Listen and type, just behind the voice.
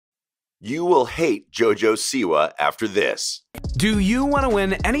You will hate Jojo Siwa after this. Do you want to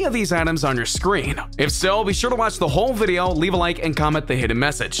win any of these items on your screen? If so, be sure to watch the whole video, leave a like, and comment the hidden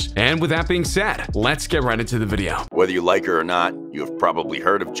message. And with that being said, let's get right into the video. Whether you like her or not, you have probably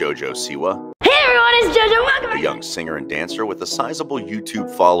heard of Jojo Siwa. Hey everyone, it's Jojo. Welcome. A young singer and dancer with a sizable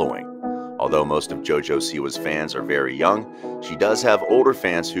YouTube following. Although most of Jojo Siwa's fans are very young, she does have older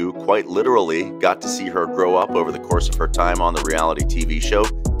fans who, quite literally, got to see her grow up over the course of her time on the reality TV show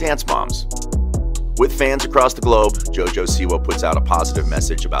Dance Moms. With fans across the globe, Jojo Siwa puts out a positive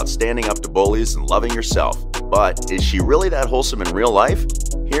message about standing up to bullies and loving yourself. But is she really that wholesome in real life?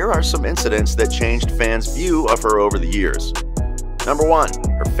 Here are some incidents that changed fans' view of her over the years. Number 1.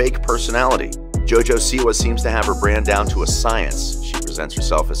 Her fake personality. Jojo Siwa seems to have her brand down to a science. She presents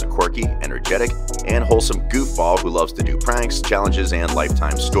herself as a quirky, energetic, and wholesome goofball who loves to do pranks, challenges, and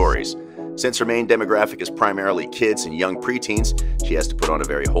lifetime stories. Since her main demographic is primarily kids and young preteens, she has to put on a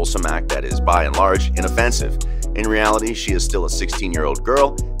very wholesome act that is, by and large, inoffensive. In reality, she is still a 16-year-old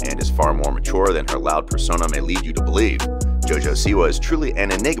girl and is far more mature than her loud persona may lead you to believe. Jojo Siwa is truly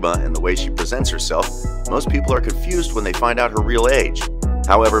an enigma in the way she presents herself. Most people are confused when they find out her real age.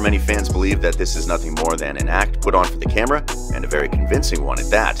 However, many fans believe that this is nothing more than an act put on for the camera, and a very convincing one at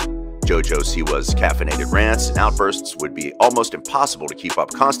that. Jojo Siwa's caffeinated rants and outbursts would be almost impossible to keep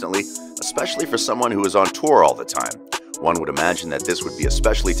up constantly, especially for someone who is on tour all the time. One would imagine that this would be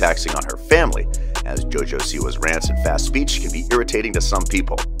especially taxing on her family, as Jojo Siwa's rants and fast speech can be irritating to some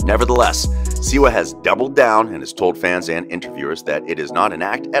people. Nevertheless, Siwa has doubled down and has told fans and interviewers that it is not an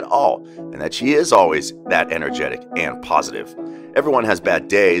act at all, and that she is always that energetic and positive. Everyone has bad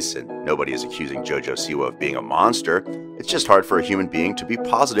days, and nobody is accusing Jojo Siwa of being a monster. It's just hard for a human being to be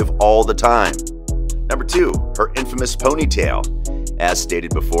positive all the time. Number 2. Her infamous ponytail. As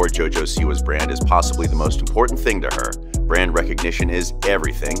stated before, Jojo Siwa's brand is possibly the most important thing to her. Brand recognition is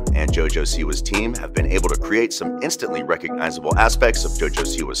everything, and Jojo Siwa's team have been able to create some instantly recognizable aspects of Jojo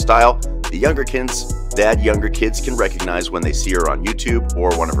Siwa's style that younger kids can recognize when they see her on YouTube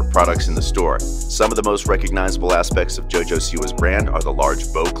or one of her products in the store. Some of the most recognizable aspects of Jojo Siwa's brand are the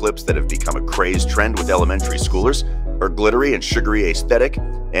large bow clips that have become a crazed trend with elementary schoolers, her glittery and sugary aesthetic,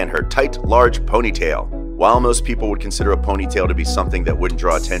 and her tight, large ponytail. While most people would consider a ponytail to be something that wouldn't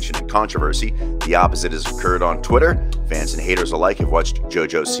draw attention and controversy, the opposite has occurred on Twitter. Fans and haters alike have watched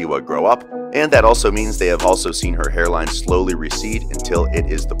Jojo Siwa grow up, and that also means they have also seen her hairline slowly recede until it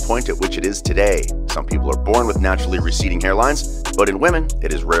is the point at which it is today. Some people are born with naturally receding hairlines, but in women,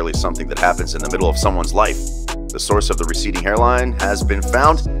 it is rarely something that happens in the middle of someone's life. The source of the receding hairline has been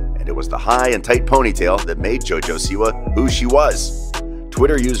found, and it was the high and tight ponytail that made Jojo Siwa who she was.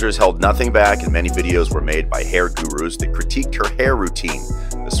 Twitter users held nothing back, and many videos were made by hair gurus that critiqued her hair routine.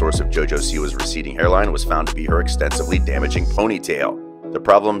 The source of Jojo Siwa's receding hairline was found to be her extensively damaging ponytail. The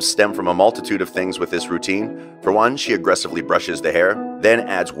problems stem from a multitude of things with this routine. For one, she aggressively brushes the hair, then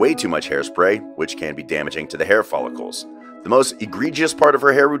adds way too much hairspray, which can be damaging to the hair follicles. The most egregious part of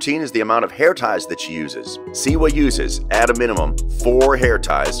her hair routine is the amount of hair ties that she uses. Siwa uses, at a minimum, 4 hair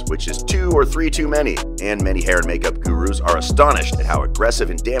ties, which is 2 or 3 too many, and many hair and makeup gurus are astonished at how aggressive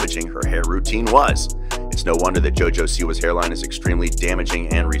and damaging her hair routine was. It's no wonder that Jojo Siwa's hairline is extremely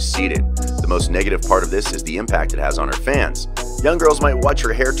damaging and receded. The most negative part of this is the impact it has on her fans. Young girls might watch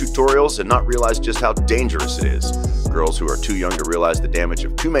her hair tutorials and not realize just how dangerous it is. Girls who are too young to realize the damage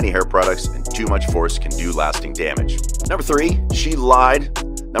of too many hair products and too much force can do lasting damage. Number 3, she lied.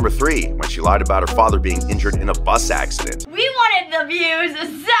 Number 3, when she lied about her father being injured in a bus accident. We wanted the views,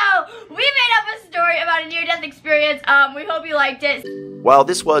 so we made up a story about a near-death experience. We hope you liked it. While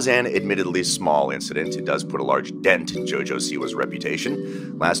this was an admittedly small incident, it does put a large dent in Jojo Siwa's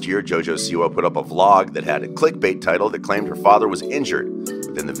reputation. Last year, Jojo Siwa put up a vlog that had a clickbait title that claimed her father was injured.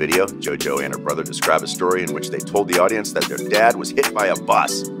 Within the video, Jojo and her brother describe a story in which they told the audience that their dad was hit by a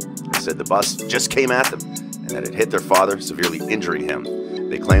bus. They said the bus just came at them and that it hit their father, severely injuring him.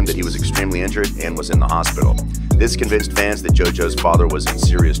 They claimed that he was extremely injured and was in the hospital. This convinced fans that Jojo's father was in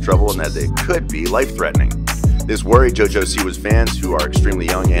serious trouble and that it could be life-threatening. This worried Jojo Siwa's fans, who are extremely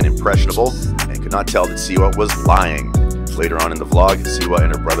young and impressionable, and could not tell that Siwa was lying. Later on in the vlog, Siwa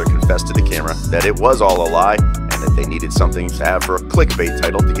and her brother confessed to the camera that it was all a lie and that they needed something to have for a clickbait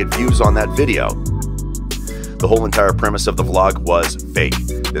title to get views on that video. The whole entire premise of the vlog was fake.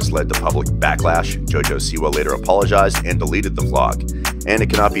 This led to public backlash. Jojo Siwa later apologized and deleted the vlog, and it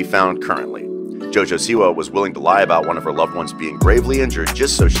cannot be found currently. Jojo Siwa was willing to lie about one of her loved ones being gravely injured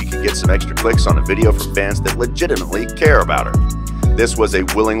just so she could get some extra clicks on a video from fans that legitimately care about her. This was a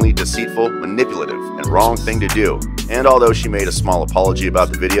willingly deceitful, manipulative, and wrong thing to do, and although she made a small apology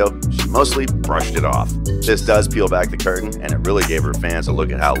about the video, she mostly brushed it off. This does peel back the curtain, and it really gave her fans a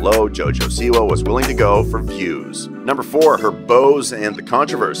look at how low Jojo Siwa was willing to go for views. Number 4, her bows and the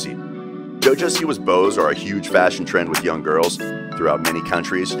controversy. Jojo Siwa's bows are a huge fashion trend with young girls. Throughout many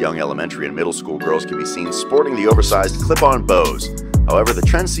countries, young elementary and middle school girls can be seen sporting the oversized clip-on bows. However, the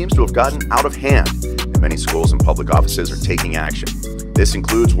trend seems to have gotten out of hand, and many schools and public offices are taking action. This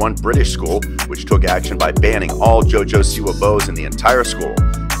includes one British school, which took action by banning all Jojo Siwa bows in the entire school,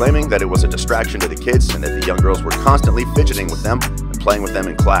 claiming that it was a distraction to the kids and that the young girls were constantly fidgeting with them and playing with them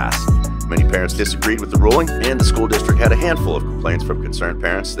in class. Many parents disagreed with the ruling, and the school district had a handful of complaints from concerned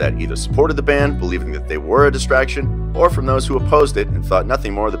parents that either supported the ban, believing that they were a distraction, or from those who opposed it and thought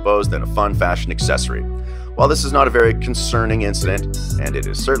nothing more of the bows than a fun fashion accessory. While this is not a very concerning incident, and it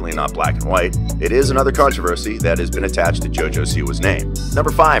is certainly not black and white, it is another controversy that has been attached to Jojo Siwa's name.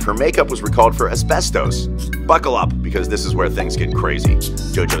 Number 5, her makeup was recalled for asbestos. Buckle up, because this is where things get crazy.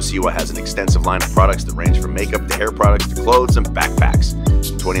 Jojo Siwa has an extensive line of products that range from makeup to hair products to clothes and backpacks.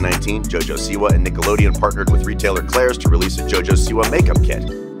 In 2019, Jojo Siwa and Nickelodeon partnered with retailer Claire's to release a Jojo Siwa makeup kit.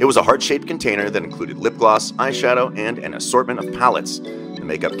 It was a heart-shaped container that included lip gloss, eyeshadow, and an assortment of palettes. The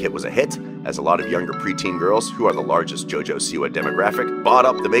makeup kit was a hit, as a lot of younger preteen girls, who are the largest Jojo Siwa demographic, bought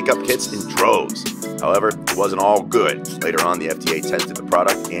up the makeup kits in droves. However, it wasn't all good. Later on, the FDA tested the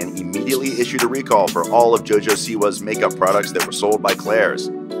product and immediately issued a recall for all of Jojo Siwa's makeup products that were sold by Claire's.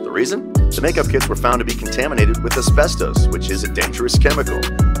 The reason? The makeup kits were found to be contaminated with asbestos, which is a dangerous chemical.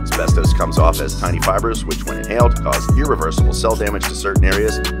 Asbestos comes off as tiny fibers, which when inhaled cause irreversible cell damage to certain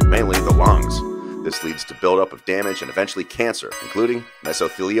areas, mainly the lungs. This leads to buildup of damage and eventually cancer, including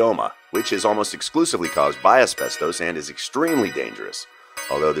mesothelioma, which is almost exclusively caused by asbestos and is extremely dangerous.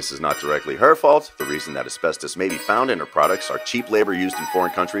 Although this is not directly her fault, the reason that asbestos may be found in her products are cheap labor used in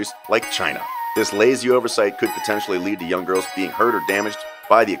foreign countries like China. This lazy oversight could potentially lead to young girls being hurt or damaged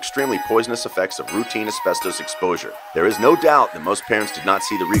by the extremely poisonous effects of routine asbestos exposure. There is no doubt that most parents did not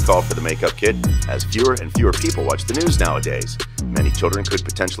see the recall for the makeup kit, as fewer and fewer people watch the news nowadays. Many children could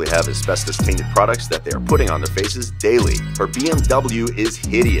potentially have asbestos-tainted products that they are putting on their faces daily. Her BMW is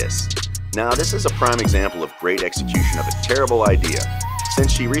hideous. Now, this is a prime example of great execution of a terrible idea.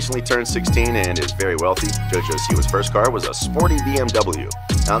 Since she recently turned 16 and is very wealthy, Jojo Siwa's first car was a sporty BMW.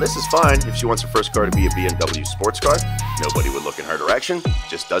 Now, this is fine if she wants her first car to be a BMW sports car. Nobody would look in her direction,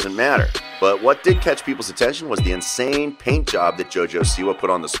 just doesn't matter. But what did catch people's attention was the insane paint job that Jojo Siwa put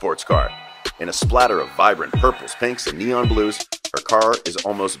on the sports car. In a splatter of vibrant purples, pinks, and neon blues, her car is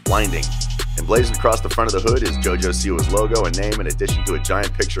almost blinding. Emblazoned across the front of the hood is Jojo Siwa's logo and name, in addition to a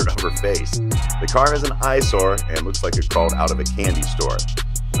giant picture of her face. The car is an eyesore and looks like it crawled out of a candy store.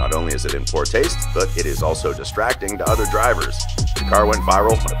 Not only is it in poor taste, but it is also distracting to other drivers. The car went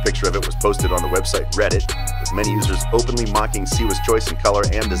viral when a picture of it was posted on the website Reddit, with many users openly mocking Siwa's choice in color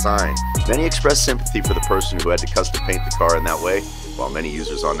and design. Many expressed sympathy for the person who had to custom paint the car in that way, while many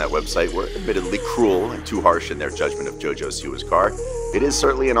users on that website were admittedly cruel and too harsh in their judgment of Jojo Siwa's car. It is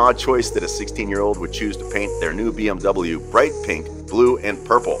certainly an odd choice that a 16-year-old would choose to paint their new BMW bright pink, blue, and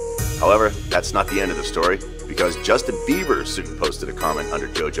purple. However, that's not the end of the story, because Justin Bieber soon posted a comment under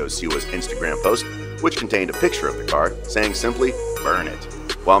Jojo Siwa's Instagram post, which contained a picture of the car, saying simply, "Burn it."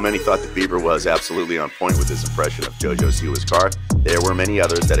 While many thought that Bieber was absolutely on point with his impression of Jojo Siwa's car, there were many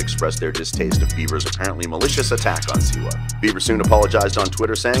others that expressed their distaste of Bieber's apparently malicious attack on Siwa. Bieber soon apologized on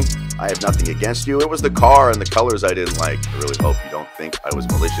Twitter, saying, "I have nothing against you. It was the car and the colors I didn't like. I really hope you don't think I was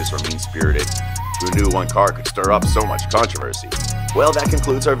malicious or mean-spirited. Who knew one car could stir up so much controversy?" Well, that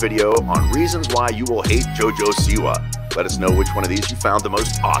concludes our video on reasons why you will hate Jojo Siwa. Let us know which one of these you found the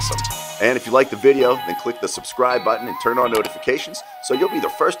most awesome. And if you liked the video, then click the subscribe button and turn on notifications so you'll be the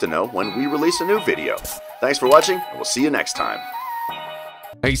first to know when we release a new video. Thanks for watching, and we'll see you next time.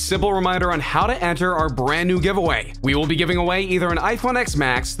 A simple reminder on how to enter our brand new giveaway. We will be giving away either an iPhone X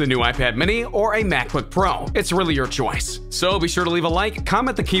Max, the new iPad mini, or a MacBook Pro. It's really your choice. So be sure to leave a like,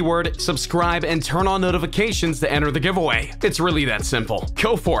 comment the keyword, subscribe, and turn on notifications to enter the giveaway. It's really that simple.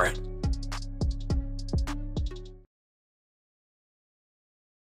 Go for it.